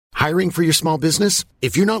Hiring for your small business?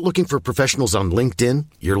 If you're not looking for professionals on LinkedIn,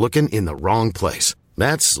 you're looking in the wrong place.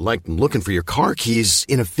 That's like looking for your car keys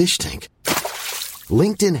in a fish tank.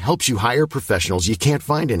 LinkedIn helps you hire professionals you can't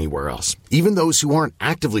find anywhere else, even those who aren't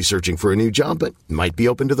actively searching for a new job but might be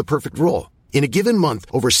open to the perfect role. In a given month,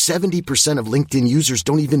 over 70% of LinkedIn users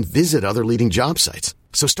don't even visit other leading job sites.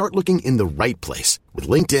 So start looking in the right place. With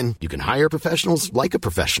LinkedIn, you can hire professionals like a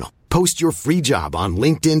professional. Post your free job on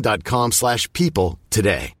linkedin.com/people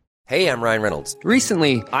today. Hey, I'm Ryan Reynolds.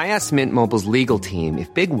 Recently, I asked Mint Mobile's legal team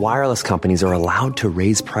if big wireless companies are allowed to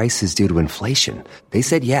raise prices due to inflation. They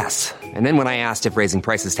said yes. And then when I asked if raising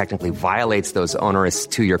prices technically violates those onerous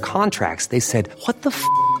 2-year contracts, they said, "What the f***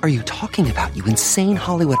 are you talking about, you insane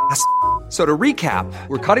Hollywood ass?" So to recap,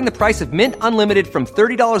 we're cutting the price of Mint Unlimited from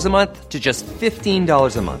 $30 a month to just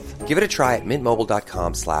 $15 a month. Give it a try at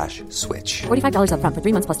mintmobile.com/switch. $45 up front for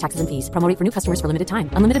 3 months plus taxes and fees. Promo rate for new customers for limited time.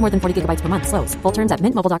 Unlimited more than 40 gigabytes per month. Slows full terms at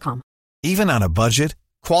mintmobile.com. Even on a budget,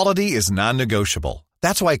 quality is non-negotiable.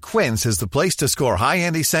 That's why Quince is the place to score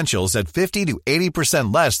high-end essentials at 50 to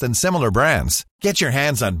 80% less than similar brands. Get your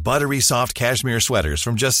hands on buttery soft cashmere sweaters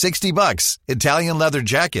from just $60, Italian leather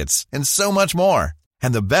jackets, and so much more.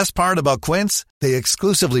 And the best part about Quince, they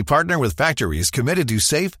exclusively partner with factories committed to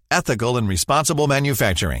safe, ethical, and responsible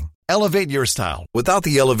manufacturing. Elevate your style without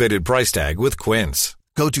the elevated price tag with Quince.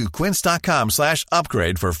 Go to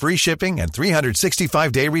quince.com/upgrade for free shipping and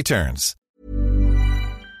 365-day returns.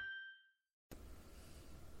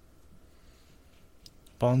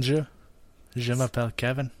 Bonjour, je m'appelle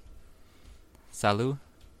Kevin. Salut,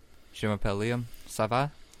 je m'appelle Liam. Ça va?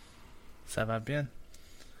 Ça va bien?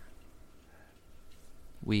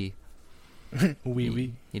 Oui.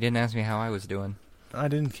 Oui. You didn't ask me how I was doing. I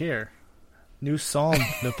didn't care. Nous sommes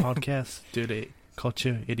le podcast de la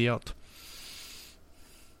culture idiote.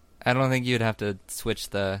 I don't think you'd have to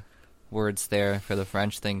switch the words there for the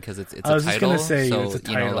French thing because it's a title. I was just going to say so, it's a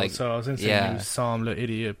title, you know, like, so I was going to say Nous sommes le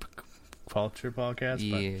idiot culture podcast.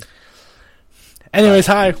 Yeah. But anyways,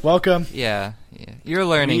 hi, welcome. Yeah. You're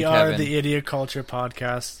learning, we Kevin. We are the Idiot Culture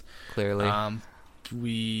Podcast. Clearly.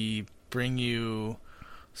 We bring you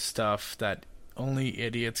stuff that only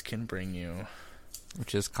idiots can bring you.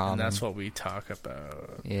 Which is common. And that's what we talk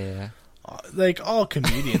about. Yeah. Like, all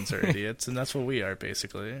comedians are idiots, and that's what we are,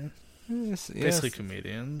 basically. Yes. Basically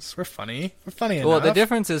comedians. We're funny. We're funny enough. Well, the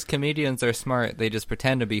difference is comedians are smart. They just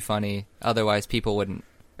pretend to be funny. Otherwise, people wouldn't...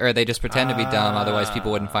 Or they just pretend to be dumb. Otherwise,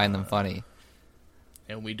 people wouldn't find them funny.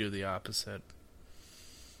 And we do the opposite.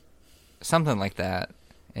 Something like that.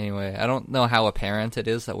 Anyway, I don't know how apparent it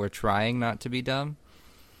is that we're trying not to be dumb.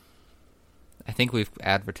 I think we've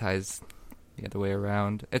advertised the other way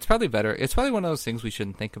around. It's probably better. It's probably one of those things we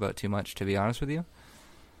shouldn't think about too much, to be honest with you.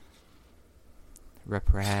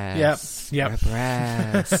 Repress. Yep.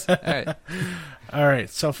 Repress. All right.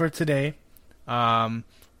 So for today,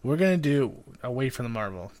 we're going to do Away from the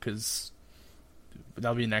Marvel, because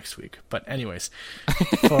that'll be next week. But anyways,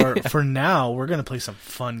 for now, we're going to play some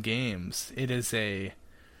fun games. It is a...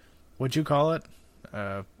 What'd you call it?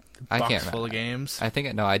 Box full of games. I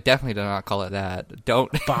definitely do not call it that.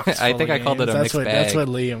 Don't. Box I full think of I called games. it a mixed bag. That's what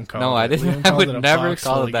Liam called it. No, I didn't. I would never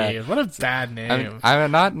call it that. Games. What a bad name.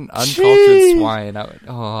 I'm not an uncultured swine.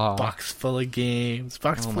 Box full of games.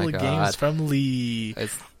 Box full of God. games from Lee.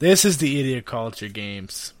 This is the Idiot Culture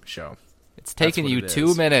Games show. It's taken you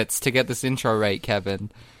 2 minutes to get this intro right,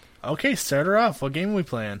 Kevin. Okay, start her off. What game are we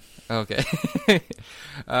playing? Okay.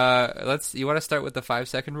 You want to start with the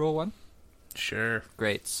 5-second rule one? Sure.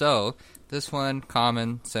 Great. So, this one,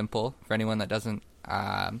 common, simple, for anyone that doesn't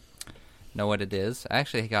know what it is. I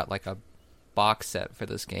actually got like a box set for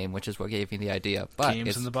this game, which is what gave me the idea. But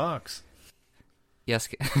Games in the box. Yes,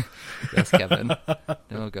 yes, Kevin.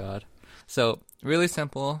 Oh, God. So, really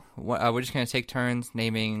simple. We're just going to take turns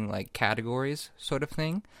naming like categories sort of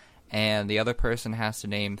thing. And the other person has to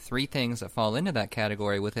name 3 things that fall into that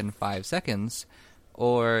category within 5 seconds,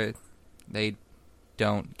 or they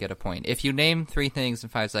don't get a point. If you name 3 things in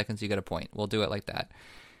 5 seconds, you get a point. We'll do it like that.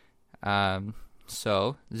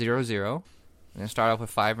 So, 0-0. I'm going to start off with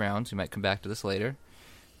 5 rounds. We might come back to this later.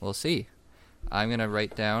 We'll see. I'm going to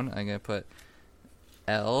write down, I'm going to put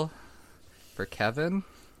L for Kevin.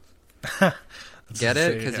 Get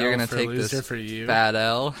it? Because you're going to take this fat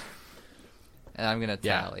L. And I'm going to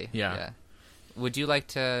tally. Yeah. Would you like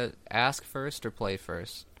to ask first or play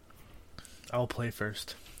first? I'll play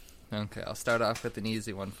first. Okay, I'll start off with an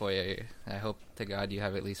easy one for you. I hope to God you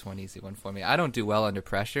have at least one easy one for me. I don't do well under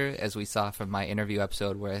pressure, as we saw from my interview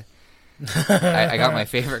episode where I got my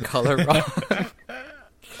favorite color wrong.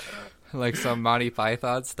 Like some Monty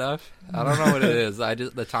Python stuff. I don't know what it is.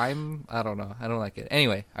 The time, I don't know. I don't like it.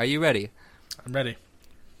 Anyway, are you ready? I'm ready.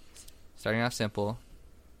 Starting off simple.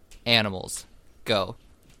 Animals. Go.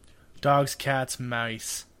 Dogs, cats,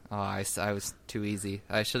 mice. Oh, I was too easy.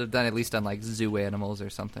 I should have at least done like zoo animals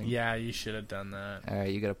or something. Yeah, you should have done that. All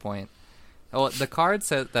right, you get a point. Oh, the card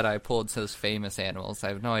that I pulled says famous animals. I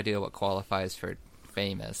have no idea what qualifies for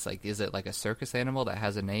famous. Like, is it like a circus animal that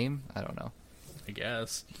has a name? I don't know. I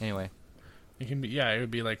guess. Anyway. It can be. Yeah, it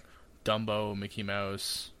would be like Dumbo, Mickey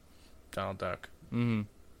Mouse, Donald Duck.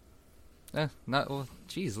 Not well.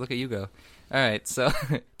 Geez, look at you go. All right. So,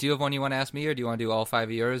 do you have one you want to ask me, or do you want to do all 5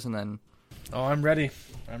 of yours and then? Oh, I'm ready.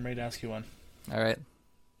 I'm ready to ask you one. All right.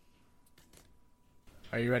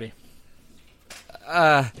 Are you ready?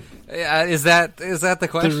 Is that the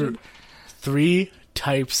question? Three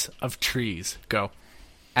types of trees. Go.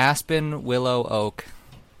 Aspen, willow, oak.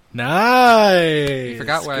 Nice. You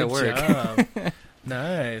forgot where I work. Job.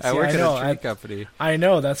 Nice. I work at a tree company. I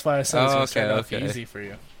know. That's why I said it's going to start off okay. easy for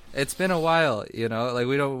you. It's been a while, like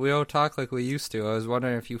we don't talk like we used to. I was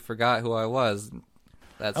wondering if you forgot who I was.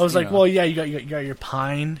 I was like, well, yeah, you got your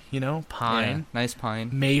pine, pine, yeah, nice pine,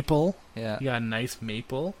 maple. Yeah, you got a nice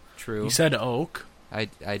maple. True. You said oak. I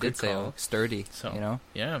did say oak, sturdy. So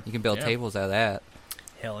yeah, you can build tables out of that.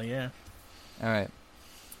 Hell yeah! All right,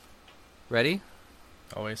 ready?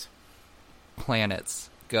 Always. Planets,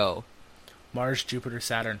 go. Mars, Jupiter,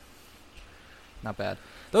 Saturn. Not bad.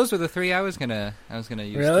 Those were the three I was gonna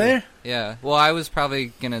use. Really? Too. Yeah. Well, I was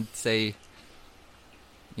probably gonna say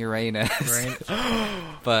Uranus.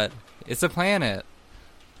 But it's a planet.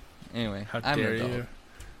 Anyway, how dare you?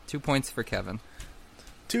 2 points for Kevin.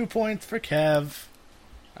 2 points for Kev.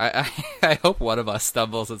 I hope one of us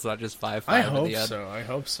stumbles. It's not just 5-5 I at hope the end. so. I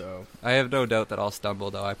hope so. I have no doubt that I'll stumble,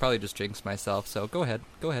 though. I probably just jinxed myself. So go ahead.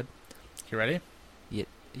 You ready?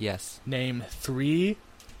 Yes. Name 3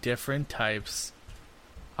 different types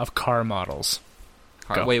of car models.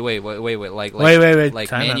 Wait. Like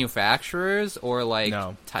Wait. Manufacturers or like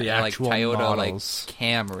no, like Toyota, models. like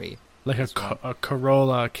Camry, like a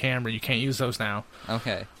Corolla, Camry. You can't use those now.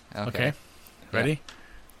 Okay. Ready? Yeah.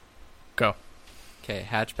 Go. Okay,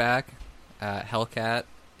 hatchback, Hellcat,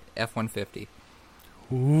 F-150.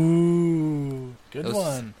 Ooh, good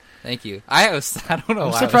one. Thank you. I don't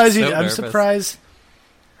know. I'm surprised. I'm surprised.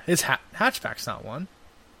 It's hatchback's not one.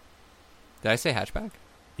 Did I say hatchback?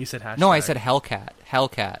 You said hatchback. No, I said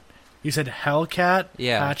Hellcat. You said Hellcat,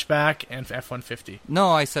 yeah. Hatchback, and F-150. No,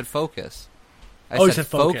 I said Focus. You said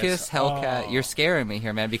Focus. Hellcat. Oh. You're scaring me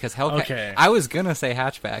here, man, because Hellcat... Okay. I was going to say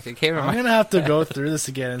hatchback. It came I'm going to have to go through this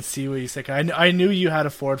again and see what you said. I knew you had a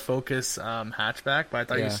Ford Focus hatchback, but I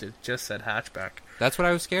thought you just said hatchback. That's what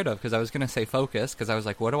I was scared of, because I was going to say Focus, because I was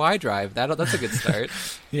like, what do I drive? That's a good start.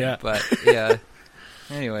 Yeah. But, yeah.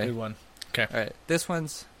 Anyway. Good one. Okay. All right. This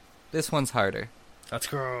one's harder. Let's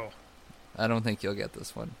go. I don't think you'll get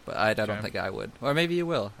this one, but I don't think I would. Or maybe you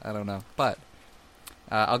will. I don't know. But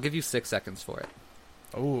I'll give you 6 seconds for it.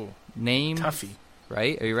 Ooh. Name. Tuffy.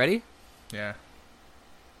 Right? Are you ready? Yeah.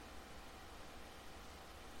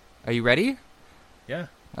 Are you ready? Yeah.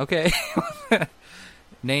 Okay.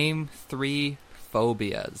 Name 3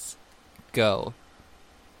 phobias. Go.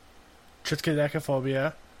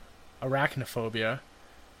 Triskaidekaphobia, arachnophobia,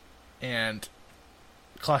 and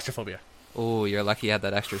claustrophobia. Oh, you're lucky you had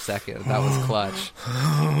that extra second. That was clutch.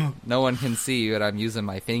 No one can see you, and I'm using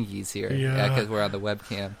my fingies here. Yeah, because we're on the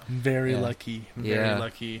webcam. Very lucky. Very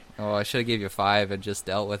lucky. Oh, I should have gave you 5 and just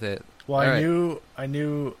dealt with it. Well, I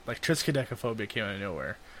knew, like, triskaidekaphobia came out of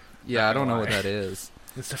nowhere. Yeah, I don't know what that is.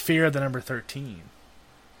 It's the fear of the number 13.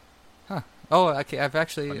 Huh. Oh, okay. I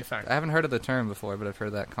haven't heard of the term before, but I've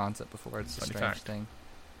heard that concept before. It's a strange thing.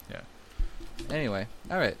 Yeah. Anyway,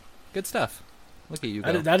 all right. Good stuff. Look at you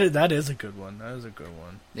go. That is a good one. That is a good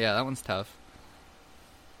one. Yeah, that one's tough.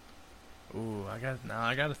 Ooh, I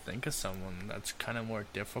got to think of someone that's kind of more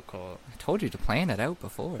difficult. I told you to plan it out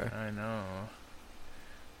before. I know.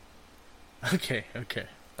 Okay.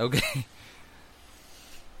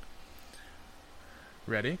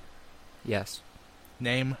 Ready? Yes.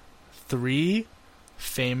 Name 3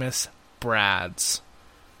 famous Brads.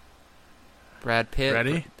 Brad Pitt.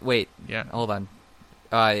 Ready? Wait. Yeah. Hold on.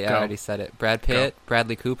 I already said it. Brad Pitt,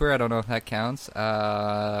 Bradley Cooper. I don't know if that counts.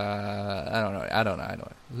 I don't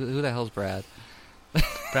know. Who the hell's Brad?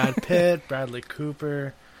 Brad Pitt, Bradley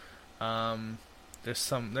Cooper. There's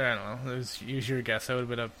some. I don't know. Use your guess. That would have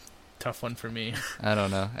been a tough one for me. I don't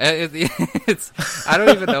know. I don't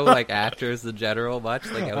even know like actors in general much.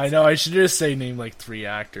 Like I know. I should just say name like 3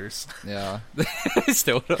 actors. Yeah. I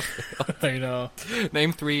still don't know. I know.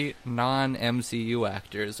 Name 3 non-MCU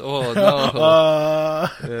actors. Oh no.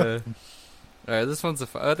 All right, this one's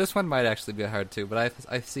this one might actually be hard too, but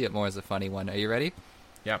I see it more as a funny one. Are you ready?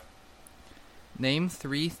 Yep. Name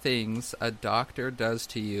 3 things a doctor does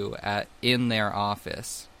to you in their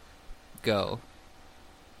office. Go.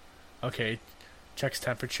 Okay. Checks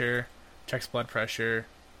temperature, checks blood pressure,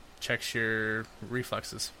 checks your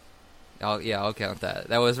reflexes. I'll count that.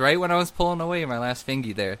 That was right when I was pulling away my last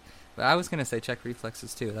fingy there. But I was going to say check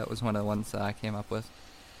reflexes too. That was one of the ones that I came up with.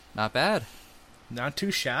 Not bad. Not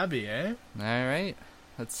too shabby, eh? All right.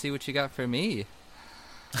 Let's see what you got for me.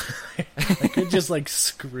 I could just like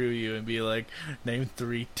screw you and be like, name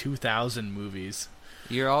 3 2000 movies.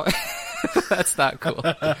 You're all... That's not cool.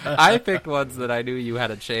 I picked ones that I knew you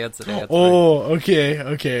had a chance at answering. Oh, okay.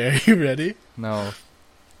 Are you ready? No.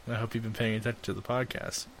 I hope you've been paying attention to the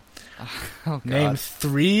podcast. Oh, God. Name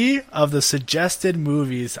 3 of the suggested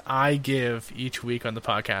movies I give each week on the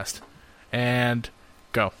podcast. And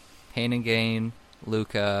go. Pain and Gain,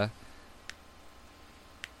 Luca.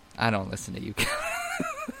 I don't listen to you.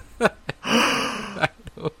 I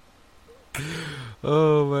don't.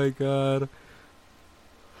 Oh my God.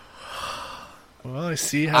 Well, I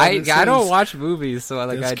see how I this don't is. watch movies, so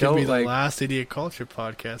like This I could don't be the like. last Idiot Culture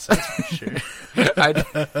podcast, that's for sure.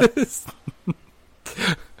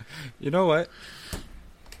 You know what?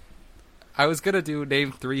 I was gonna do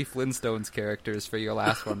name 3 Flintstones characters for your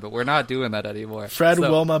last one, but we're not doing that anymore. Fred, So-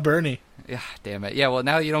 Wilma, Bernie. Yeah, damn it. Yeah, well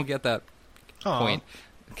now you don't get that Aw. point.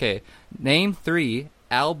 Okay, name 3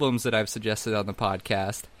 albums that I've suggested on the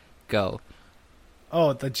podcast. Go.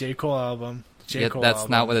 Oh, the J. Cole album. Yeah, that's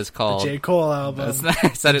not what it's called. The J. Cole album. That's not,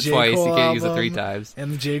 I said The it J. twice. Cole You can't use it 3 album times.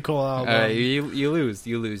 And the J. Cole album. All right, you lose.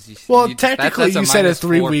 You lose. Well, you, technically, that's a you said it -4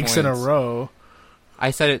 3 weeks in a points. row.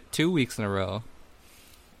 I said it 2 weeks in a row.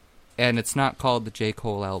 And it's not called the J.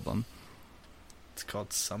 Cole album. It's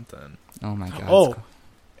called something. Oh my God. Oh,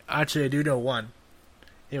 actually, I do know one.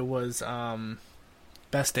 It was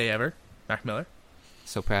Best Day Ever, Mac Miller.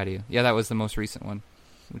 So proud of you. Yeah, that was the most recent one.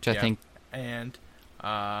 Which I think... And,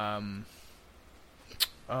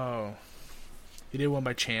 you did one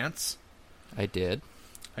by chance. I did.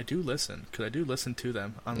 I do listen, because I do listen to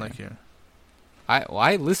them, unlike you.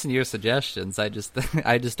 I listen to your suggestions. I just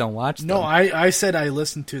don't watch them. No, I said I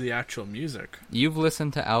listened to the actual music. You've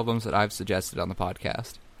listened to albums that I've suggested on the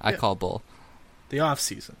podcast. I Yeah. call bull. The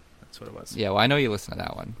off-season. That's what it was. Yeah, well, I know you listen to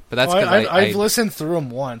that one. But that's Oh, because I've listened through them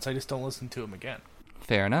once. I just don't listen to them again.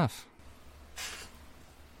 Fair enough.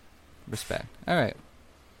 Respect. All right.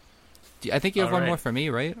 I think you have All one right. more for me,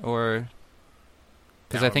 right? Or...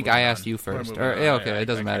 Because Yeah, I we're think moving I asked on. you We're first. moving Or, on. yeah, okay, I it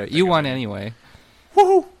doesn't matter. can You won think. anyway.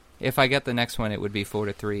 Woohoo! If I get the next one, it would be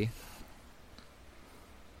 4-3.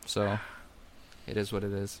 So, it is what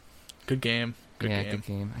it is. Good game. Good yeah, game. good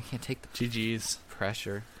game. I can't take the GG's.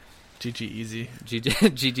 pressure. GG easy.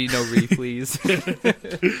 GG no re, please.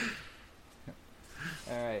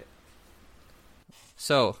 All right.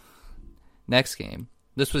 So, next game.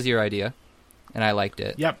 This was your idea, and I liked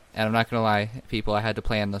it. Yep. And I'm not gonna lie, people, I had to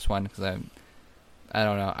plan this one because I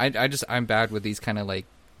don't know. I'm bad with these kind of like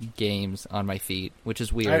games on my feet, which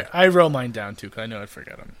is weird. I wrote mine down too, because I know I'd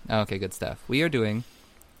forget them. Okay, good stuff. We are doing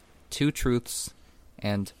 2 truths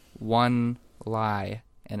and 1 lie,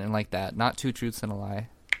 and then like that. Not 2 truths and a lie.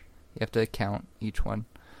 You have to count each one.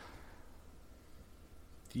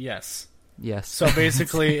 Yes. Yes. So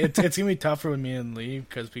basically, it's gonna be tougher with me and Lee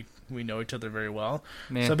because we know each other very well.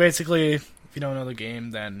 Man. So basically, if you don't know the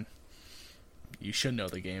game, then you should know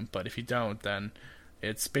the game. But if you don't, then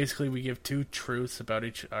it's basically we give 2 truths about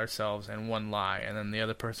ourselves and 1 lie, and then the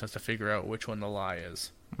other person has to figure out which one the lie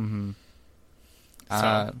is. Mm-hmm.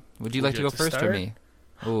 So, would you like to go like to first or start? me?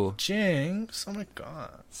 Ooh, Jinx! Oh my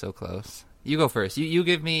god! so close. You go first. You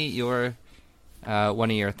give me your one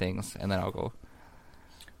of your things, and then I'll go.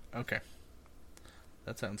 Okay,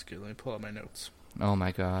 that sounds good. Let me pull out my notes. Oh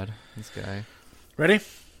my god, this guy. Ready?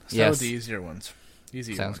 Start Yes. with the easier ones.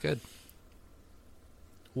 Easier Sounds one. good.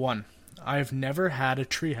 1. I've never had a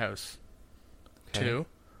treehouse. Okay. 2.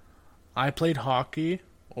 I played hockey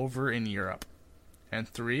over in Europe. And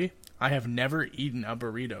 3. I have never eaten a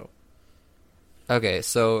burrito. Okay,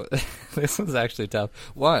 so this one's actually tough.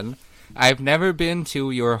 1, I've never been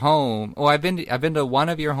to your home. Oh, I've been to one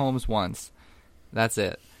of your homes once. That's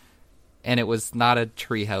it. And it was not a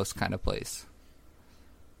treehouse kind of place.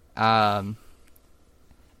 And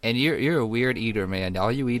you're a weird eater, man.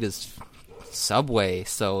 All you eat is Subway,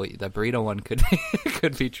 so the burrito one could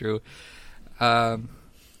could be true. I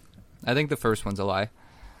think the first one's a lie.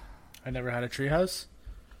 I never had a treehouse?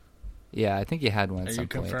 Yeah, I think you had one at Are some you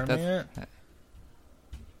point. confirming it?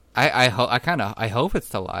 I hope it's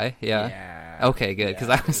the lie. Yeah. Yeah. Okay, good. Because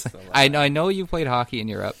Yeah, I was it's like, the lie. I know you played hockey in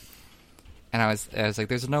Europe, and I was like,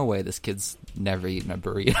 there's no way this kid's never eaten a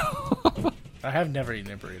burrito. I have never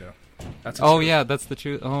eaten a burrito. That's Oh truth. yeah, that's the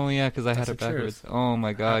truth. Oh yeah, because I had That's it the backwards. truth. Oh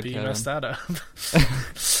my god, Happy you Kevin. messed that up.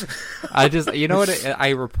 I just, you know what? I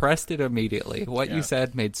repressed it immediately. What Yeah. you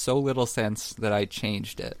said made so little sense that I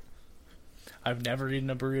changed it. I've never eaten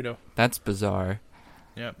a burrito. That's bizarre.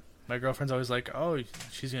 Yep. My girlfriend's always like, "Oh,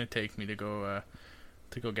 she's gonna take me to go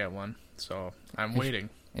get one." So I'm waiting.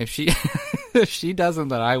 If she if she doesn't,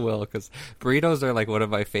 then I will, because burritos are like one of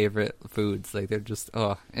my favorite foods. Like they're just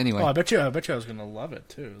anyway. Oh, I bet you I was gonna love it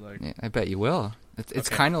too. Like, Yeah, I bet you will. It's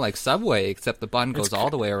Okay. kind of like Subway, except the bun goes It's all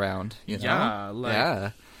the way around. You know? Yeah, like-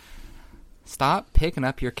 yeah. Stop picking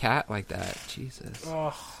up your cat like that, Jesus.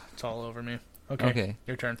 oh, it's all over me. Okay. Okay.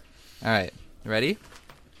 Your turn. All right, ready?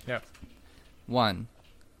 Yeah. 1.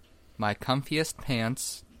 My comfiest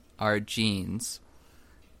pants are jeans.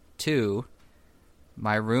 2.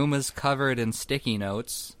 My room is covered in sticky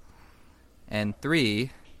notes. And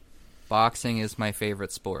 3. Boxing is my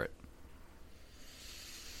favorite sport.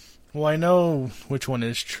 Well, I know which one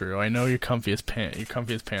is true. I know your comfiest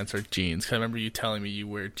pants are jeans. 'Cause I remember you telling me you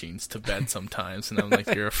wear jeans to bed sometimes, and I'm like,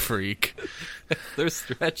 you're a freak. They're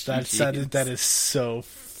stretchy That jeans. is so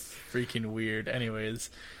freaking weird. Anyways,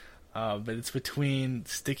 but it's between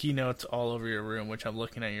sticky notes all over your room, which I'm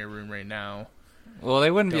looking at your room right now. Well, they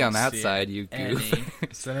wouldn't be Don't on that see side, you goof.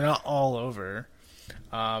 any, so they're not all over.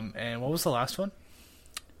 And what was the last one?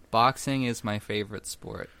 Boxing is my favorite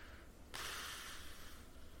sport.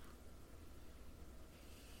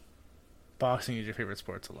 Boxing is your favorite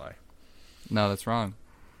sport. It's a lie. No, that's wrong.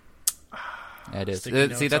 It is. Sticky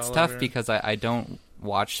See, notes that's all tough over. because I don't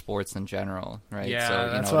watch sports in general, right? Yeah, so,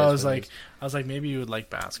 that's know, why it I is was what it like. is. I was like, maybe you would like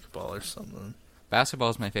basketball or something. Basketball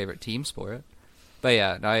is my favorite team sport. But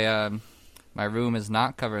yeah, my room is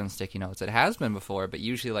not covered in sticky notes. It has been before, but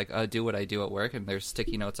usually like I do what I do at work, and there's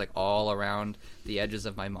sticky notes like all around the edges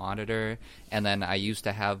of my monitor. And then I used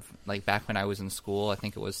to have, like, back when I was in school, I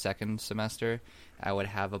think it was second semester, I would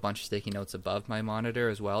have a bunch of sticky notes above my monitor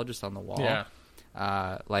as well, just on the wall. Yeah,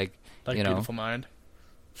 Like like you know, Beautiful Mind.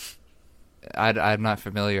 I'm not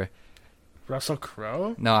familiar. Russell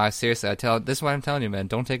Crowe. No, seriously, this is what I'm telling you, man.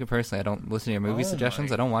 Don't take it personally. I don't listen to your movie Oh suggestions.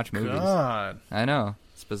 my I don't watch movies. God, I know.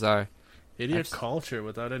 It's bizarre. idiot I've- culture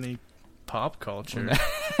without any pop culture.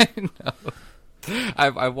 I know.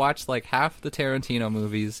 I've watched like half the Tarantino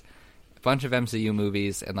movies, a bunch of MCU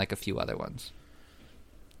movies, and like a few other ones.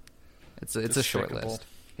 It's a short Despicable. list.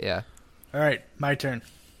 Yeah. All right, my turn.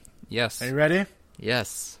 Yes. Are you ready?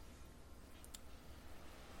 Yes.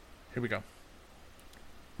 Here we go.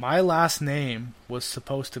 My last name was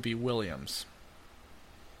supposed to be Williams.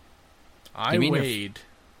 I you mean your- weighed.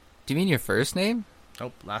 Do you mean your first name?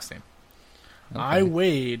 Nope, last name. Okay. I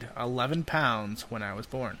weighed 11 pounds when I was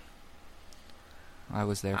born. I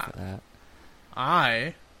was there for that.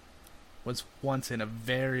 I was once in a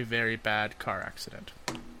very, very bad car accident.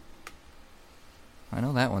 I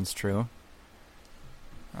know that one's true.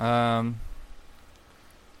 I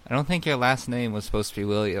don't think your last name was supposed to be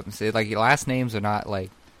Williams. Like, your last names are not like.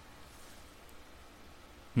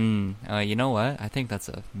 You know what? I think that's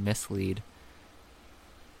a mislead.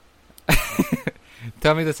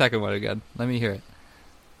 Tell me the second one again. Let me hear it.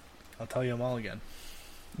 I'll tell you them all again.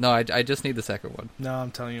 No, I just need the second one. No,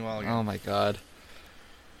 I'm telling you all again. Oh my god.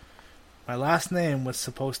 My last name was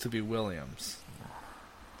supposed to be Williams.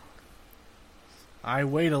 I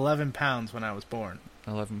weighed 11 pounds when I was born,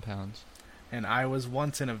 11 pounds. and I was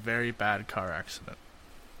once in a very bad car accident.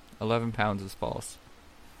 11 pounds is false.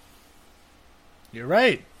 You're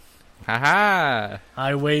right. Haha!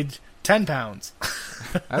 I weighed 10 pounds.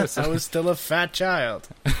 I was, I was still a fat child.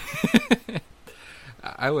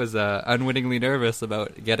 I was unwittingly nervous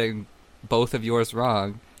about getting both of yours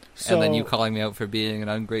wrong, So, and then you calling me out for being an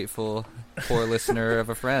ungrateful, poor listener of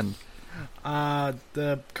a friend.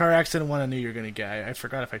 the car accident one I knew you were gonna get. I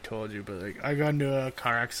forgot if I told you, but like I got into a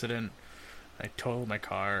car accident. I totaled my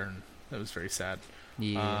car, and it was very sad.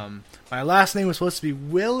 Yeah. My last name was supposed to be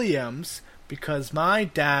Williams because my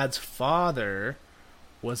dad's father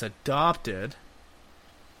was adopted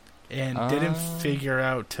and didn't figure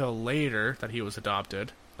out till later that he was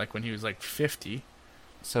adopted, like when he was like 50.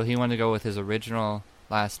 So he wanted to go with his original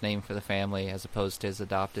last name for the family as opposed to his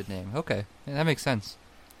adopted name. Okay, yeah, that makes sense.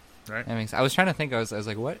 Right? That makes. I was trying to think. I was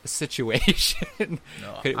like, what situation?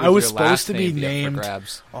 No, Could- I was your last supposed to be name up for named.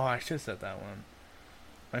 grabs? Oh, I should have said that one.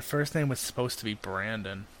 My first name was supposed to be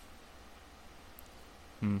Brandon.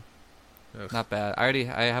 Ugh. Not bad.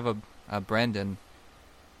 I have a Brendan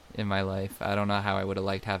in my life. I don't know how I would have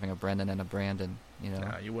liked having a Brendan and a Brandon. You know.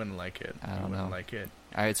 Nah, you wouldn't like it. I You don't wouldn't know. like it.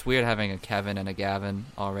 It's weird having a Kevin and a Gavin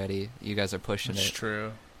already. You guys are pushing It's it,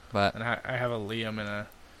 true. but And I have a Liam and a.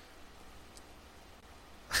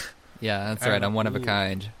 yeah, that's I right. don't I'm one of a know.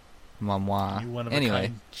 kind. Moi. You one of a Anyway,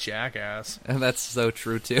 kind jackass. that's so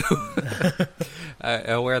true too.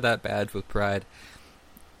 I wear that badge with pride.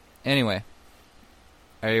 Anyway,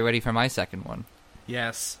 are you ready for my second one?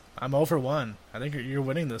 Yes, I'm over one. I think you're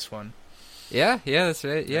winning this one. Yeah, that's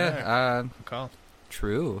right. Yeah, Good call.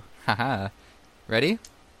 true. Haha. Ready?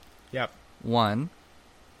 Yep. 1,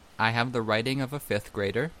 I have the writing of a 5th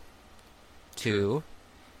grader. 2,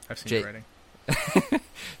 I've seen Jake- your writing.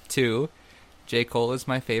 2, J. Cole is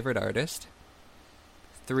my favorite artist.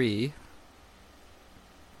 3,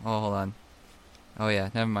 oh, hold on. Oh, yeah,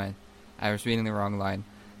 never mind. I was reading the wrong line.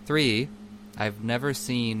 3, I've never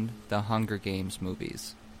seen the Hunger Games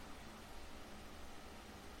movies.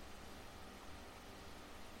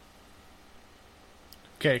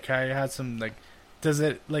 Okay, Kai had some, like, does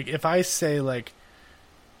it, like, if I say, like,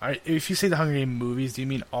 if you say the Hunger Games movies, do you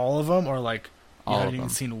mean all of them, or, like, you All haven't of even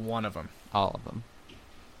them. seen one of them? All of them.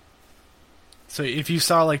 So if you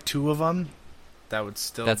saw, like, 2 of them, that would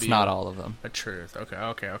still That's be not all of them. a truth. Okay.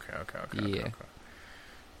 Yeah. Okay.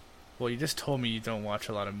 Well, you just told me you don't watch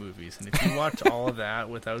a lot of movies, and if you watch all of that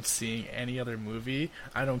without seeing any other movie,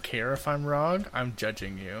 I don't care if I'm wrong, I'm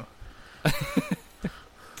judging you.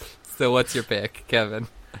 So what's your pick, Kevin?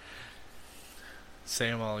 Say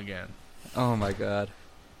them all again. Oh my god.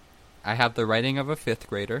 I have the writing of a 5th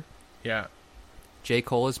grader. Yeah. J.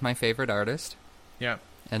 Cole is my favorite artist. Yeah.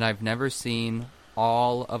 And I've never seen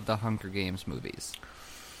all of the Hunger Games movies.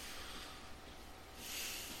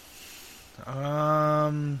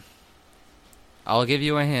 I'll give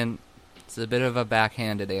you a hint. It's a bit of a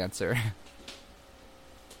backhanded answer.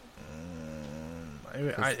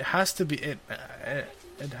 It has to be. It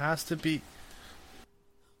has to be.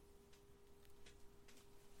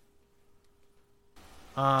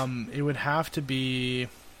 It would have to be.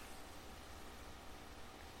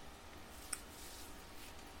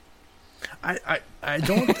 I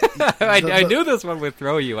don't. I knew this one would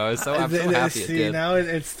throw you. I'm so happy it See, did. now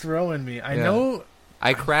it's throwing me. I Yeah. know.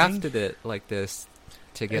 I think crafted it like this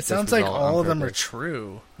to get It this sounds like result all on of them are purpose.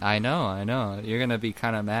 true. I know. You're going to be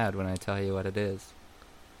kind of mad when I tell you what it is.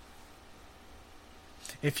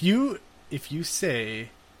 If you say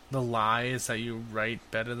the lie is that you write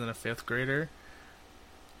better than a 5th grader,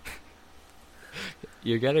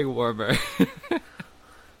 You're getting warmer.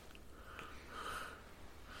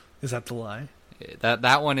 is that the lie?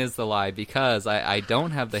 That one is the lie because I don't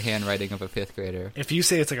have the handwriting of a 5th grader. If you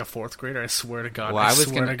say it's like a 4th grader, I swear to God, Well, I I was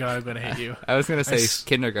swear gonna- to God, I'm gonna hit you. I was going to say s-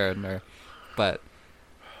 kindergartner, but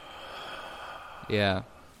yeah.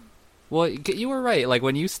 Well, you were right. Like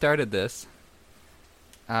when you started this,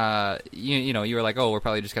 you know, you were like, "Oh, we're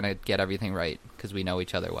probably just going to get everything right because we know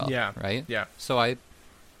each other well." Yeah. Right? Yeah. So I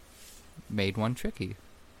made one tricky.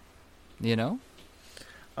 You know?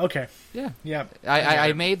 Okay. Yeah. Yeah.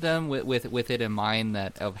 I made them with it in mind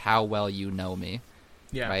that of how well you know me,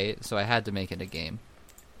 Yeah. right? So I had to make it a game.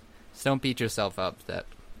 So don't beat yourself up that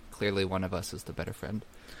clearly one of us is the better friend.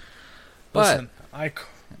 But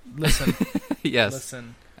Listen. yes,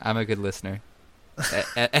 Listen. I'm a good listener,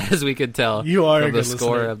 as we could tell. You are from a the good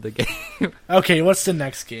score listener. of the game. Okay. What's the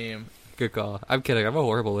next game? Good call. I'm kidding. I'm a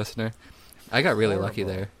horrible listener. I got really lucky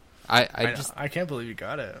Horrible. there. I can't believe you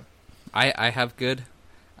got it. I have good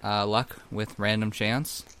luck with random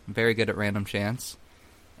chance. I'm very good at random chance,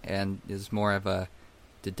 and is more of a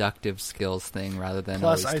deductive skills thing rather than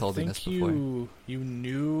Plus, always I told me think this before. you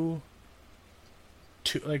knew.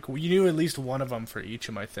 You knew at least one of them for each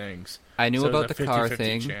of my things. I knew So it was about a the car 50-50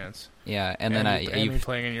 thing. chance. Yeah, and then me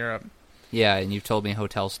playing in Europe. and you told me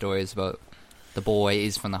hotel stories about the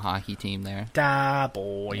boys from the hockey team there. Da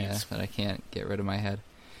boys. Yeah, that I can't get rid of my head.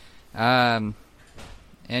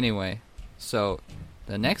 Anyway, so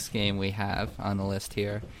the next game we have on the list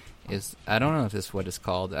here is, I don't know if this is what it's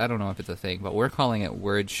called. I don't know if it's a thing, but we're calling it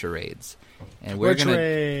word charades. And we're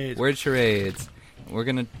Charades. word charades. We're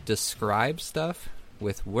gonna describe stuff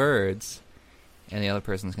with words, and the other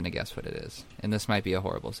person's gonna guess what it is. And this might be a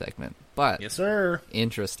horrible segment, but Yes, sir.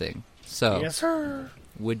 interesting. So, Yes, sir.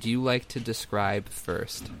 would you like to describe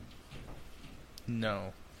first?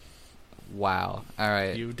 No. Wow. All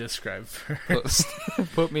right. You describe first.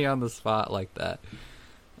 Put me on the spot like that.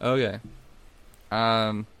 Okay.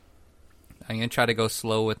 I'm gonna try to go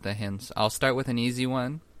slow with the hints. I'll start with an easy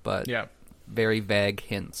one, but Yeah. very vague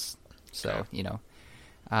hints. So, Okay. you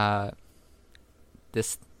know.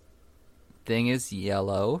 This thing is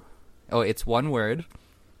yellow. Oh, it's one word,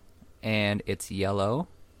 and it's yellow,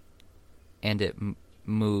 and it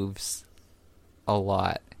moves a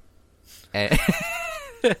lot.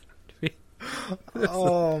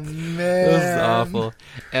 Oh man. This is awful.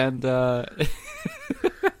 And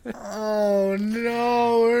Oh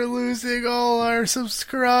no, we're losing all our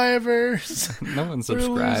subscribers. No one We're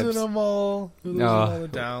subscribes. losing them all. We're losing all the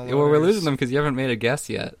downloads. Well, we're losing them because you haven't made a guess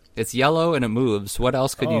yet. It's yellow and it moves. What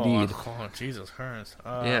else could you need? Oh, Jesus Christ.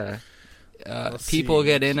 Yeah. let's People see.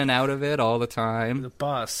 get in and out of it all the time. The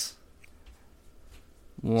bus.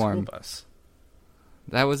 Warm. School bus.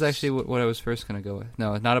 That was actually what I was first going to go with.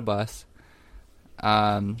 No, not a bus.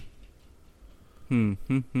 Not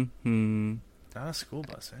a school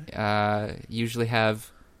bus, eh? Usually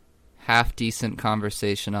have half decent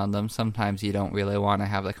conversation on them. Sometimes you don't really want to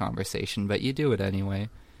have the conversation, but you do it anyway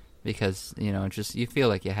because, just you feel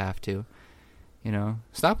like you have to.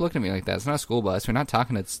 Stop looking at me like that. It's not a school bus. We're not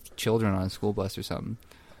talking to children on a school bus or something.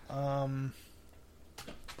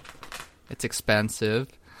 It's expensive.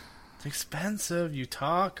 It's expensive. You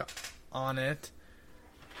talk on it.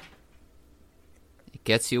 It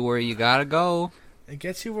gets you where you gotta go. It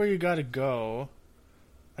gets you where you gotta go.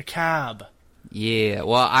 A cab. Yeah,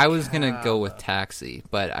 well, I was gonna go with taxi,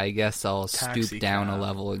 but I guess I'll Taxi stoop down a cab.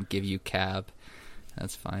 level and give you cab.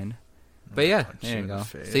 That's fine. But yeah, punch there you you in the go.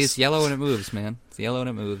 face. See, it's yellow and it moves, man. It's yellow and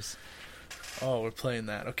it moves. Oh, we're playing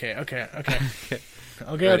that. Okay. Okay.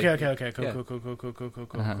 Ready? Okay. Yeah.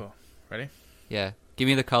 Cool. Ready? Yeah, give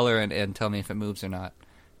me the color and tell me if it moves or not,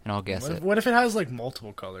 and I'll guess it. What if it has like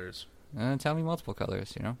multiple colors? Tell me multiple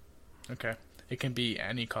colors, Okay. It can be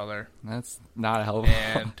any color, That's not helpful.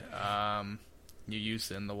 and you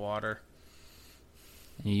use it in the water.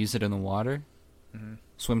 You use it in the water? Mhm.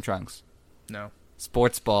 Swim trunks. No.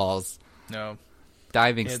 Sports balls. No.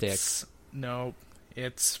 Diving It's sticks. no.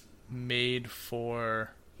 It's made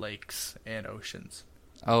for lakes and oceans.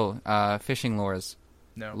 Oh, fishing lures.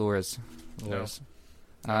 No. Lures. No.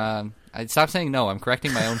 I stop saying no. I'm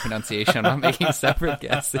correcting my own pronunciation. I'm not making separate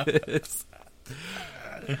guesses.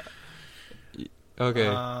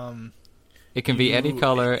 Okay. It can be any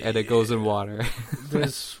color, and it goes in water.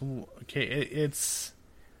 There's okay. It's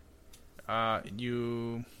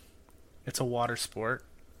It's a water sport.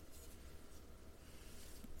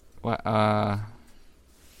 What?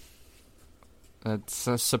 That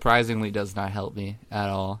surprisingly does not help me at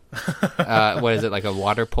all. What is it, like a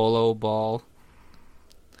water polo ball?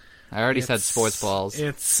 I already said sports balls.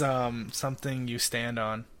 It's something you stand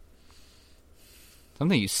on.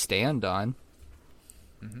 Something you stand on?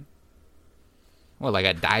 Mhm. What, like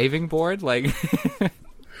a diving board? Like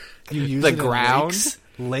You use the it in ground?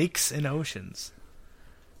 lakes and oceans.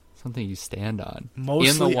 Something you stand on. Mostly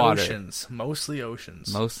in the water. oceans. Mostly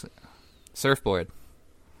oceans. Surfboard.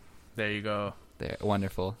 There you go. There,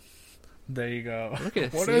 wonderful. There you go. Look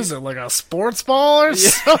at- What see? is it? Like a sports ball or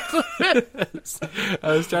something?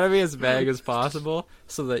 I was trying to be as vague as possible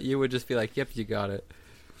so that you would just be like, "Yep, you got it."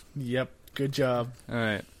 Yep. Good job. All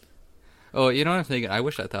right. Oh, you know what I'm thinking? I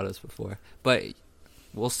wish I thought of this before, but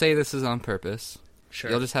we'll say this is on purpose. Sure.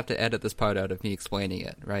 You'll just have to edit this part out of me explaining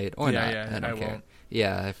it, right? Or not. Yeah, I don't I care. won't.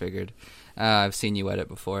 Yeah, I figured. I've seen you edit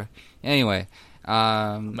before. Anyway,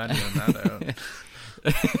 I'm not doing that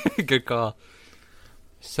out. good call.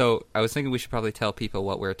 So I was thinking we should probably tell people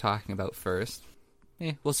what we're talking about first.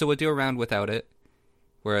 So we'll do a round without it,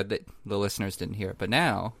 where the listeners didn't hear it. But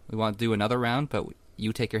now we want to do another round, but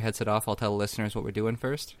you take your headset off. I'll tell the listeners what we're doing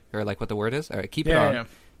first, or like what the word is. All right, keep it on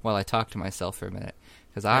while I talk to myself for a minute,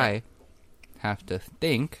 because I have to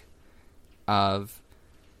think of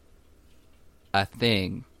a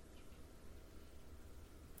thing.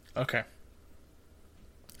 Okay.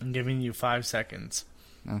 I'm giving you 5 seconds.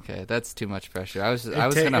 Okay, that's too much pressure. I was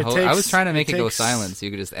takes- trying to make it go takes- silent, so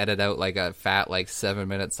you could just edit out like a fat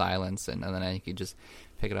 7-minute silence, and then I could just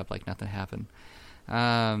pick it up like nothing happened.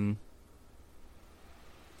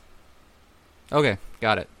 Okay,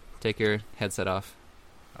 got it. Take your headset off.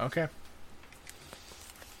 Okay.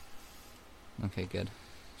 Okay, good.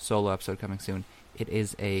 Solo episode coming soon. It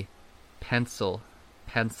is a pencil.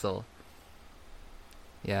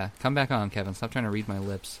 Yeah, come back on, Kevin. Stop trying to read my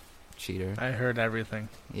lips, cheater. I heard everything.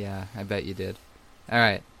 Yeah, I bet you did. All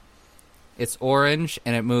right. It's orange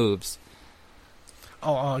and it moves.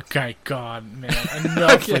 Oh, okay, God, man.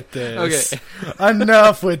 Enough with this. Okay.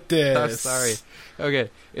 Enough with this. I'm sorry. Okay,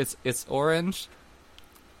 it's orange,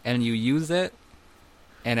 and you use it,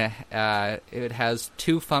 and it has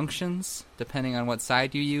two functions depending on what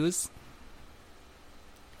side you use.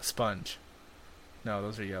 Sponge. No,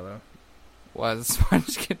 those are yellow. Well, the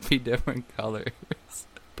sponge can be different colors,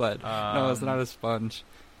 but no, it's not a sponge.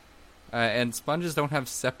 And sponges don't have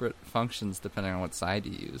separate functions depending on what side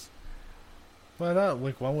you use. Well, I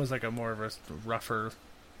thought one was like a more of a rougher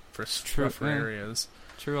areas.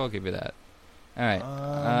 True, I'll give you that. All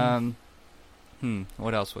right.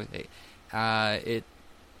 What else would it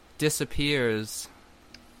disappears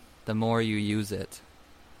the more you use it.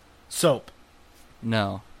 Soap.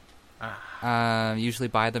 No. Usually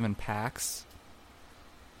buy them in packs.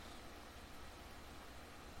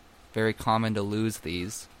 Very common to lose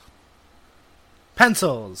these.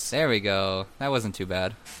 Pencils. There we go. That wasn't too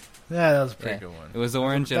bad. Yeah, that was a pretty Yeah. good one. It was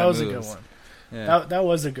orange and that it was moves. a good one. Yeah. That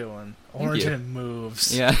was a good one. Orange you. and it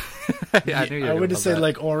moves. Yeah. Yeah, I knew you were I would gonna have said love that.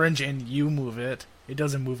 like orange and you move it. It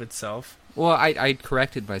doesn't move itself. Well, I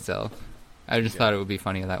corrected myself. I just thought it would be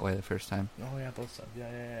funnier that way the first time. Oh yeah, those stuff.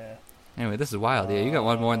 Yeah. Anyway, this is wild. Yeah, you got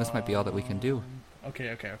one more, and this might be all that we can do. Okay.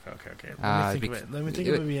 Let me think of it. Let me think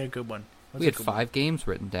of maybe a good one. What's We had a good one? 5 games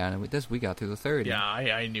written down, and we got through the third. Yeah,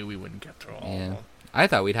 I knew we wouldn't get through all. Yeah. I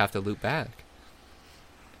thought we'd have to loop back.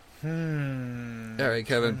 All right,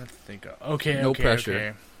 Kevin. Okay. No pressure.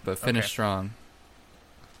 Okay. But finish Okay. strong.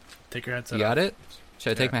 Take your headset You got off. it?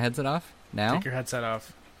 Should I take Yeah. my headset off now? Take your headset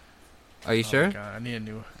off. Are you Oh sure? my God, I need a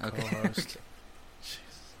new Okay. co-host.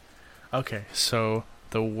 Okay, so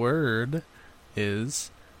the word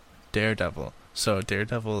is Daredevil. So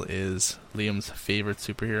Daredevil is Liam's favorite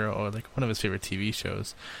superhero, or like one of his favorite TV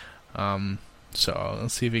shows. So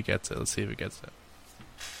let's see if he gets it.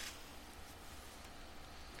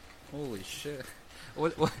 Holy shit.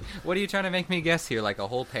 What are you trying to make me guess here? Like a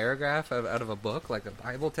whole paragraph out of a book? Like a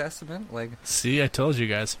Bible Testament? Like, See, I told you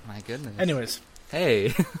guys. my goodness. Anyways, Hey.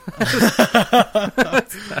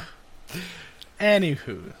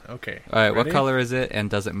 anywho, okay. Alright, what Ready? color is it, and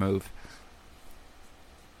does it move?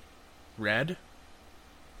 Red.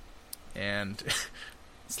 And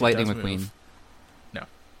It's Lightning does McQueen. move. No.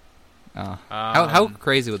 Oh. How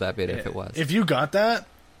crazy would that be if it was? If you got that,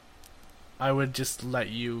 I would just let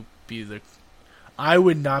you be the. I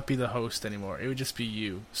would not be the host anymore. It would just be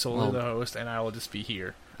you, solely Well, the host, and I will just be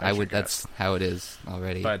here. I would. your guest. That's how it is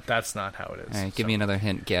already. But that's not how it is. Alright, give me another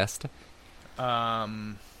hint. Guessed.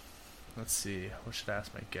 Let's see. What should I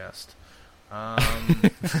ask my guest?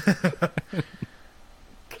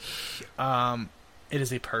 It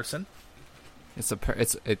is a person.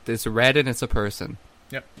 It's red and it's a person.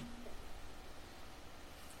 Yep.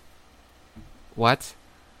 What?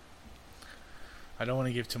 I don't want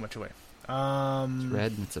to give too much away. It's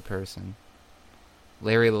red and it's a person.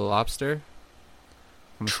 Larry the Lobster?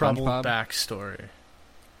 From Troubled SpongeBob? backstory.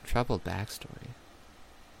 Troubled backstory.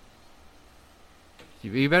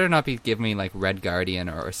 You better not be giving me like Red Guardian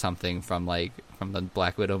or something from the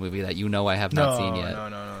Black Widow movie that I have not seen yet.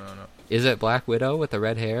 No. Is it Black Widow with the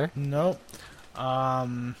red hair? Nope.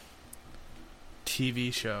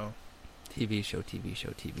 TV show. TV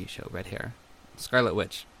show, red hair. Scarlet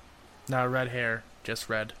Witch. Not red hair, just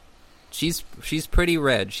red. She's pretty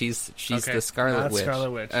red. She's Okay, the Scarlet not Witch. Scarlet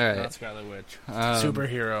Witch. All right. Not Scarlet Witch.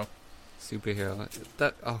 Superhero.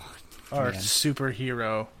 Or man.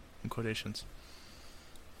 superhero in quotations.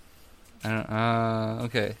 I don't.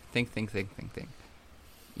 Okay. Think.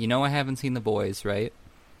 I haven't seen The Boys, right?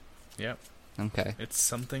 Yep. Okay. It's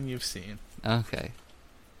something you've seen. Okay.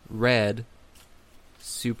 Red.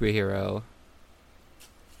 Superhero.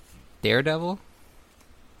 Daredevil?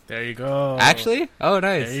 There you go. Actually? Oh,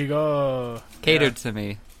 nice. There you go. Catered to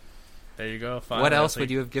me. There you go. What else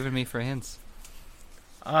would you have given me for hints?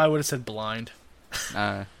 I would have said blind.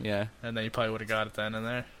 Yeah. And then you probably would have got it then and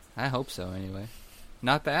there. I hope so, anyway.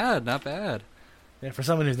 Not bad. Yeah, for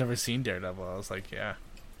someone who's never seen Daredevil, I was like, yeah.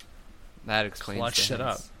 That explains Clutched the it up.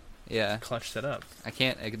 hints. Yeah. Clutched it up. I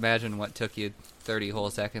can't imagine what took you 30 whole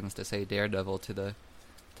seconds to say Daredevil to the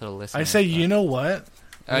listener. I say, you know what?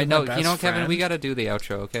 All right, You're no, my you know, best Kevin, we friend. got to do the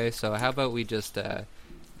outro, okay? So how about we just, You know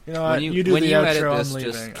when what? you- You do when the you edit outro, this, I'm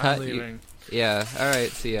just leaving. cut I'm you- leaving. yeah, all right.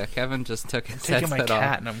 See ya. Kevin just took his Taking my headset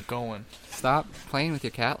cat off. and I'm going. Stop playing with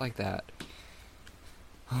your cat like that.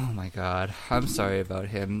 Oh my God, I'm sorry about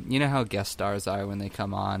him. You know how guest stars are when they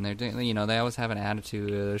come on. They're doing, they always have an attitude.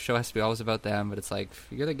 The show has to be always about them, but it's like,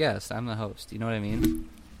 you're the guest, I'm the host. You know what I mean?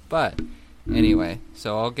 But anyway,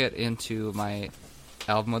 so I'll get into my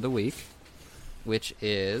album of the week, which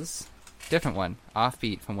is a different one,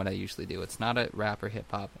 offbeat from what I usually do. It's not a rap or hip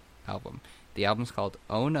hop album. The album's called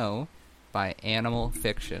Oh No by Animal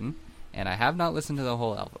Fiction, and I have not listened to the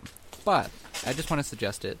whole album, but I just want to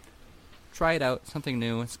suggest it. Try it out, something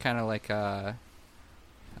new. It's kind of like I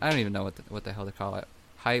don't even know what the hell to call it.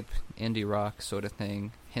 Hype, indie rock sort of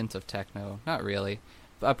thing. Hint of techno. Not really.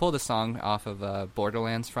 But I pulled a song off of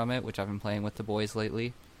Borderlands from it, which I've been playing with the boys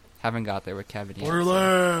lately. Haven't got there with Kevin yet.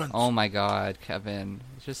 Borderlands! Oh my God, Kevin.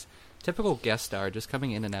 It's just typical guest star, just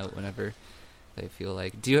coming in and out whenever they feel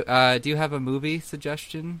like. Do you have a movie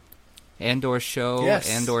suggestion? And/or show, Yes,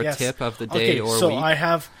 and/or yes. tip of the day or so week? I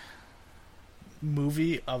have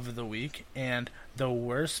movie of the week and the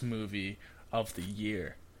worst movie of the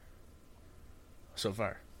year so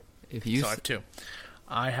far. If you So I have two.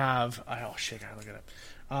 I have. Oh shit! I gotta look it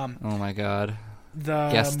up. oh my god, The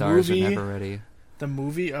guest stars movie, are never ready. The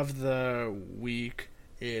movie of the week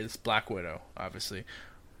is Black Widow. Obviously,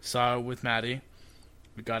 saw it with Maddie.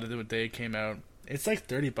 We got it the day it came out. It's like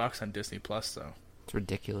 $30 on Disney Plus, though. It's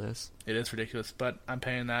ridiculous. It is ridiculous, but I'm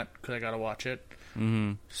paying that because I gotta watch it.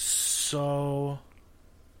 Mm-hmm. So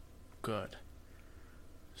good.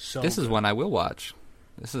 So This is good. one I will watch.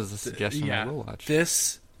 This is a suggestion I will watch.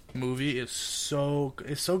 This movie is so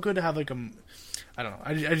it's so good to have like a. I don't know.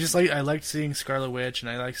 I just I like seeing Scarlet Witch, and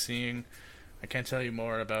I like seeing. I can't tell you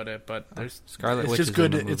more about it, but there's Scarlet it's Witch just is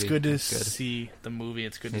good. in the It's movie. good to That's good. see the movie.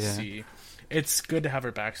 It's good to Yeah. see. It's good to have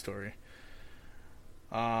her backstory.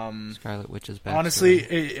 Scarlet Witch's backstory.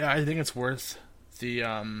 Honestly, I think it's worth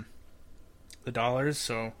the dollars,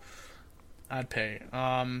 so I'd pay.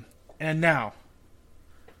 And now,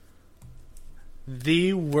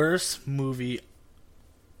 the worst movie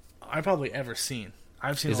I've probably ever seen.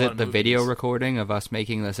 I've seen. Is a lot it of the movies. video recording of us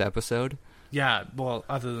making this episode? Yeah. Well,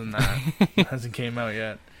 other than that, it hasn't came out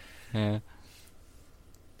yet. Yeah.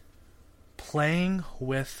 Playing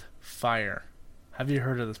with Fire. Have you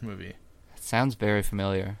heard of this movie? It sounds very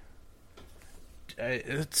familiar.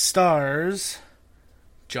 It stars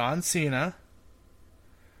John Cena,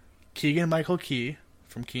 Keegan-Michael Key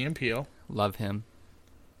from Key and Peele, Love him.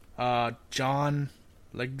 John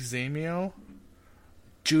Leguizamo,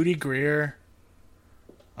 Judy Greer.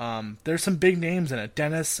 There's some big names in it.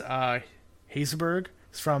 Dennis Haysbert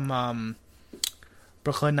is from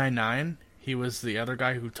Brooklyn Nine-Nine. He was the other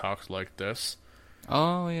guy who talks like this.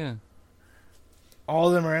 Oh, yeah. All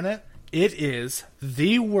of them are in it. It is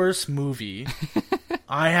the worst movie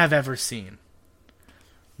I have ever seen.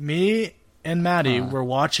 Me and Maddie were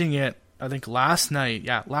watching it, I think, last night.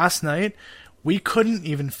 Yeah, last night. We couldn't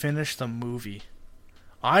even finish the movie.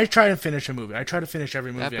 I try to finish a movie. I try to finish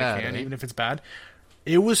every movie That I bad, can, eh? even if it's bad.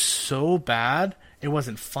 It was so bad. It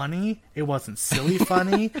wasn't funny. It wasn't silly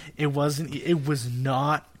funny. It was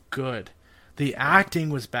not good. The acting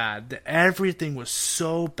was bad. Everything was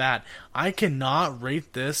so bad. I cannot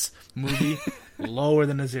rate this movie lower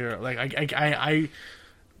than a 0. Like I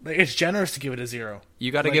like, it's generous to give it a 0.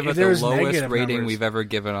 You got to Like, give if it the there's lowest negative rating numbers- we've ever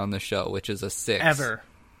given on the show, which is a 6.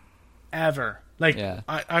 ever. Like Yeah.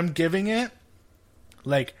 I'm giving it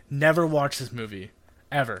like never watch this movie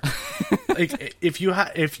ever. Like if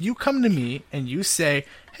you come to me and you say,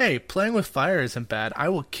 "Hey, Playing with Fire isn't bad," I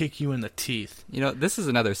will kick you in the teeth. You know, this is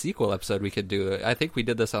another sequel episode we could do. I think we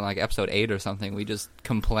did this on like episode 8 or something. We just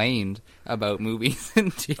complained about movies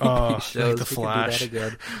and TV like shows. The We Flash. could do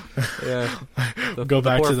that again. Yeah. Go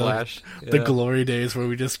back poor to Flash. the Yeah. glory days where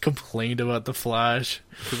we just complained about the Flash.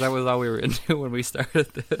 Because that was all we were into when we started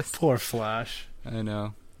this. Poor Flash. I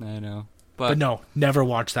know. But no, never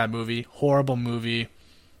watch that movie. Horrible movie.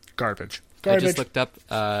 Garbage. I just looked up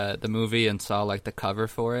the movie and saw like the cover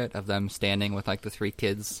for it of them standing with like the 3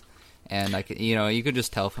 kids, and like you could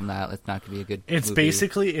just tell from that it's not gonna be a good. It's movie.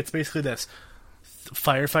 basically this: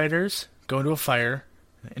 firefighters go into a fire,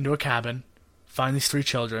 into a cabin, find these 3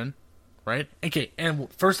 children, right? Okay,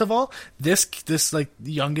 and first of all, this like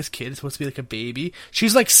the youngest kid is supposed to be like a baby.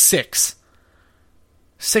 She's like 6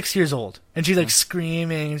 years old, and she's like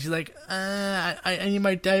screaming, and she's like, I need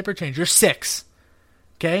my diaper change. You're 6,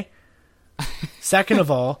 okay? Second of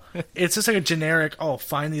all, it's just like a generic,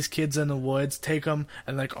 find these kids in the woods, take them,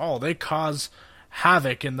 and like, they cause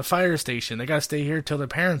havoc in the fire station. They gotta stay here till their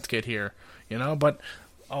parents get here, but,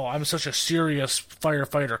 I'm such a serious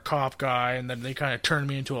firefighter cop guy, and then they kind of turn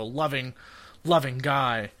me into a loving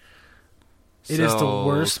guy. It is the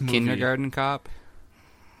worst movie. Kindergarten Cop.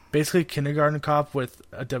 Basically, Kindergarten Cop with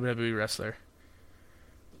a WWE wrestler.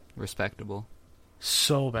 Respectable.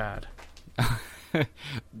 So bad.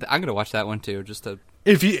 I'm gonna watch that one too, just to.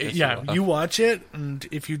 If you Piss you off. you watch it, and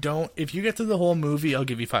if you get to the whole movie, I'll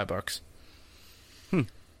give you $5.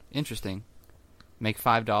 Interesting. Make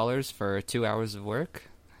 $5 for 2 hours of work.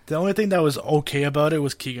 The only thing that was okay about it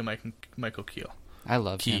was Keegan-Michael Key. I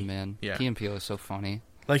love Key. him, man. Yeah. Key and Peele is so funny.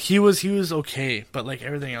 Like he was okay, but like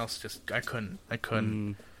everything else, just I couldn't.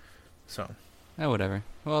 So Whatever.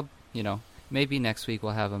 Well, maybe next week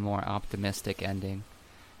we'll have a more optimistic ending.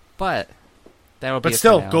 But that'll be. But it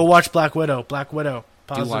still, for now. go watch Black Widow. Black Widow.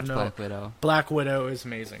 Do Positive watch note. Black Widow. Black Widow is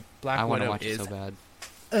amazing. I want to Widow watch is it so bad.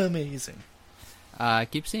 amazing. I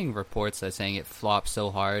keep seeing reports that saying it flopped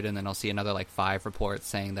so hard, and then I'll see another like 5 reports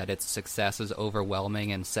saying that its success is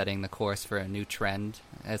overwhelming and setting the course for a new trend.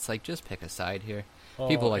 It's like, just pick a side here.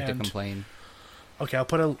 People like to and- complain. Okay, I'll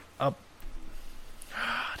put up.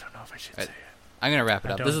 I don't know if I should say it. I'm gonna wrap it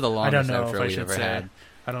I up. don't- This is the I don't longest know if outro I we've should ever say had. it.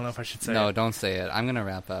 I don't know if I should say No, it. don't say it. I'm going to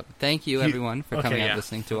wrap up. Thank you, everyone, for coming out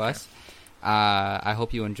listening to us. I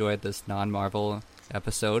hope you enjoyed this non-Marvel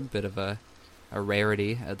episode. Bit of a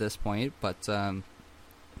rarity at this point, but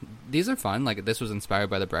these are fun. Like, this was inspired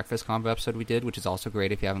by the Breakfast Convo episode we did, which is also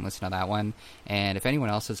great if you haven't listened to that one. And if anyone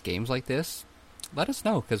else has games like this, let us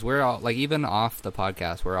know, because we're all, like, even off the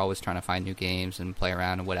podcast, we're always trying to find new games and play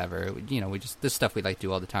around and whatever. You know, we just, this stuff we like to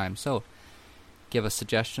do all the time. So give us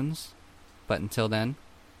suggestions. But until then,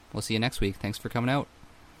 we'll see you next week. Thanks for coming out.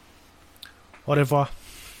 Au revoir.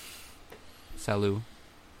 Salut.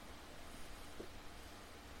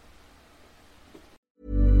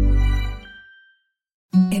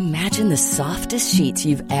 Imagine the softest sheets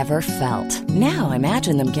you've ever felt. Now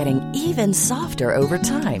imagine them getting even softer over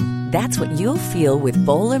time. That's what you'll feel with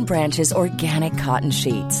Boll & Branch's organic cotton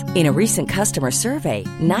sheets. In a recent customer survey,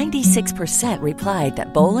 96% replied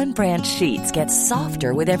that Boll & Branch sheets get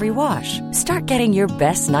softer with every wash. Start getting your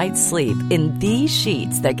best night's sleep in these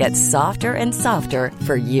sheets that get softer and softer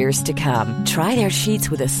for years to come. Try their sheets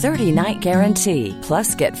with a 30-night guarantee.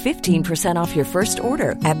 Plus, get 15% off your first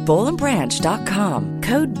order at bollandbranch.com.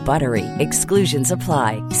 Code BUTTERY. Exclusions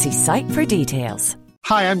apply. See site for details.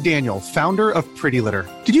 Hi, I'm Daniel, founder of Pretty Litter.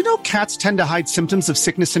 Did you know cats tend to hide symptoms of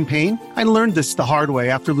sickness and pain? I learned this the hard way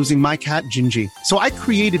after losing my cat, Gingy. So I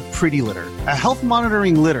created Pretty Litter, a health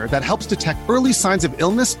monitoring litter that helps detect early signs of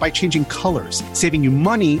illness by changing colors, saving you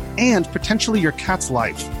money and potentially your cat's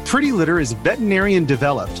life. Pretty Litter is veterinarian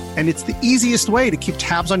developed, and it's the easiest way to keep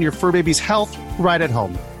tabs on your fur baby's health right at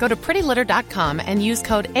home. Go to prettylitter.com and use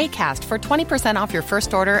code ACAST for 20% off your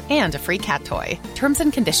first order and a free cat toy. Terms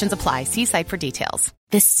and conditions apply. See site for details.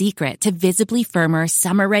 The secret to visibly firmer,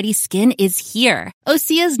 summer-ready skin is here.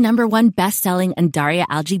 Osea's #1 best-selling Undaria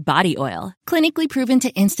Algae Body Oil. Clinically proven to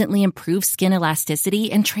instantly improve skin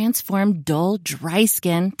elasticity and transform dull, dry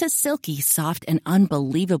skin to silky, soft, and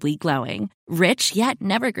unbelievably glowing. Rich yet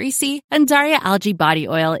never greasy, Undaria Algae Body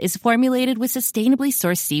Oil is formulated with sustainably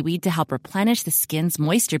sourced seaweed to help replenish the skin's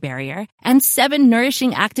moisture barrier and 7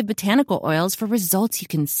 nourishing active botanical oils for results you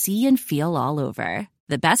can see and feel all over.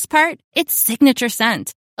 The best part? Its signature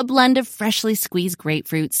scent. A blend of freshly squeezed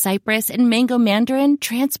grapefruit, cypress, and mango mandarin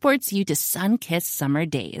transports you to sun-kissed summer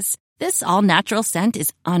days. This all-natural scent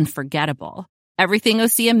is unforgettable. Everything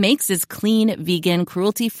Osea makes is clean, vegan,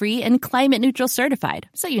 cruelty-free, and climate-neutral certified,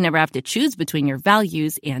 so you never have to choose between your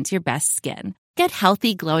values and your best skin. Get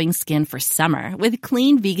healthy, glowing skin for summer with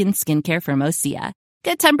clean, vegan skincare from Osea.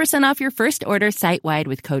 Get 10% off your first order site-wide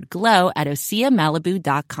with code GLOW at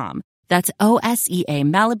OseaMalibu.com. That's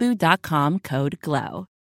OSEAMalibu.com, code GLOW.